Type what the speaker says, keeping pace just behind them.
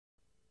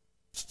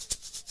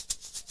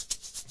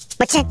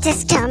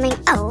Magenta's coming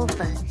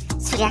over.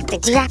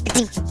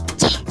 Sweet-apple-do-apple-do.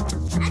 Yeah.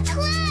 A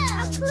clue!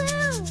 A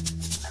clue!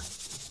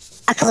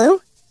 A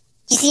clue?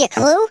 You see a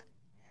clue?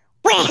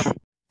 Where?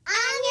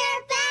 On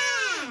your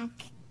back!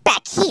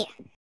 Back here.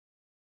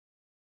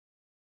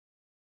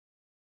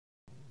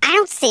 I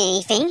don't see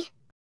anything.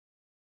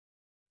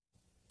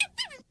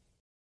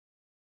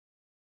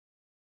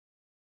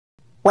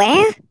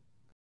 Where?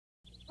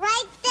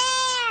 Right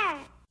there!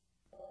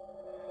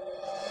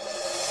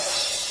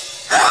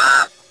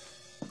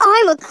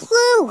 I'm a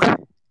clue!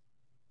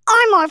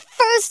 I'm our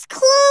first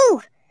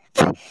clue!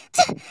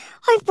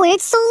 I've waited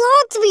so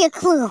long to be a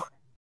clue!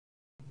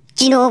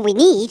 Do you know what we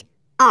need?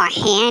 Our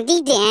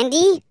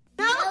handy-dandy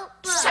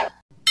Notebook!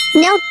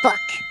 notebook.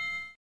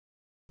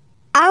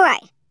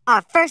 Alright,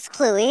 our first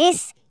clue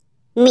is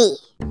me.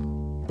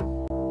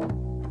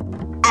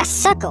 A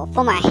circle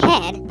for my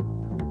head,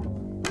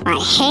 my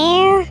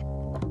hair,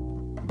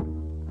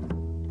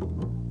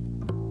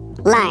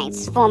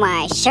 lines for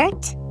my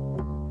shirt,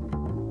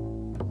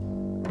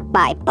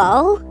 my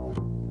bow,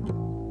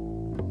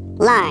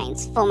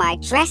 lines for my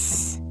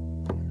dress,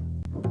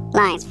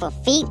 lines for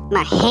feet,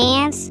 my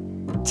hands,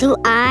 2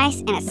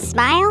 eyes and a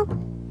smile,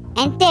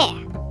 and there,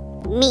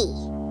 me.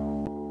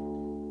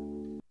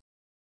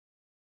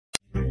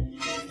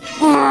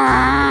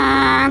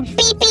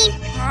 Beep beep.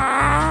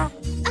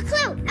 A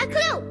clue! A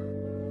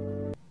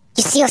clue!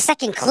 You see your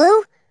second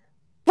clue?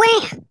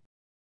 Where?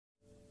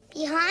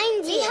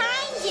 Behind you!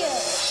 Behind you!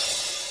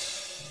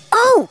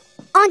 Oh,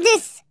 on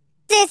this.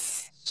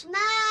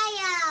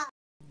 Smile!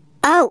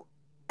 Oh,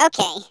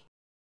 okay.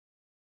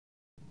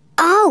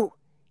 Oh,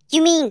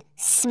 you mean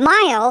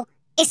smile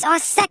is our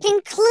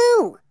second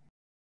clue.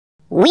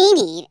 We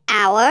need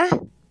our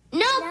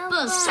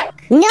Notebook!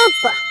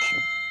 notebook.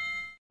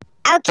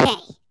 Okay,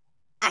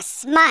 a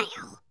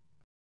smile.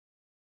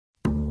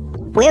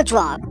 We'll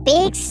draw a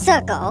big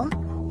circle,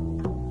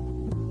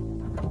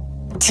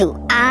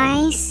 2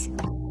 eyes,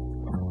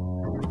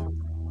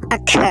 a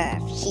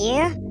curve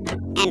here,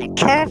 and a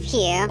curve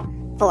here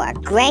for a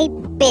great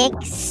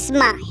big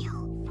smile.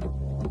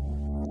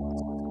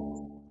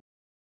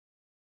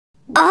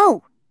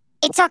 Oh,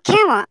 it's our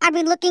camera. I've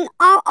been looking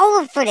all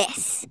over for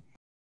this.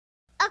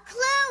 A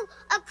clue!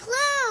 A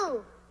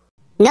clue!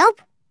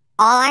 Nope,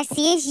 all I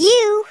see is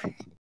you.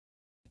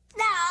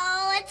 No,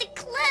 it's a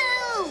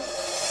clue!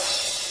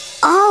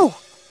 Oh,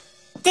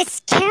 this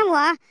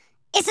camera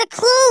is a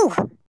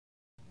clue.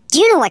 Do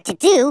you know what to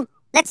do?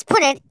 Let's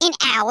put it in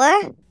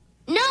our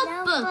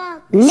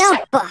Notebook!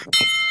 notebook.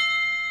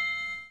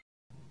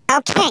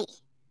 Okay,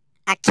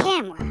 a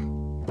camera.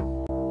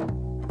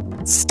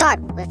 Start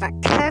with a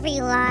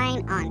curvy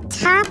line on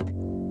top,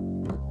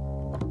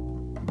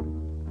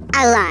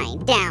 a line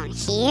down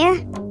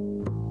here,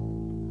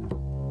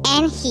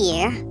 and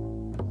here,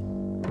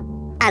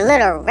 a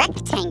little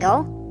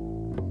rectangle,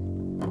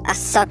 a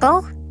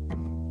circle,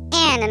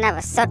 and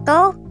another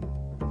circle,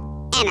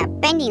 and a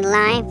bending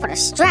line for the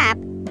strap,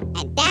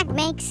 and that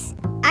makes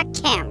a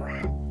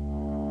camera.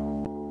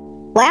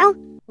 Well,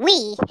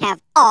 we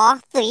have all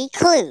 3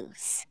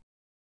 clues.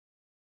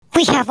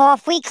 We have all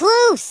 3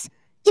 clues.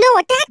 You know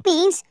what that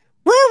means?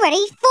 We're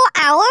ready for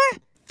our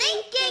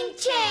Thinking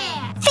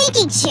chair!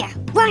 thinking chair.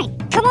 Right,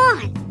 come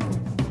on.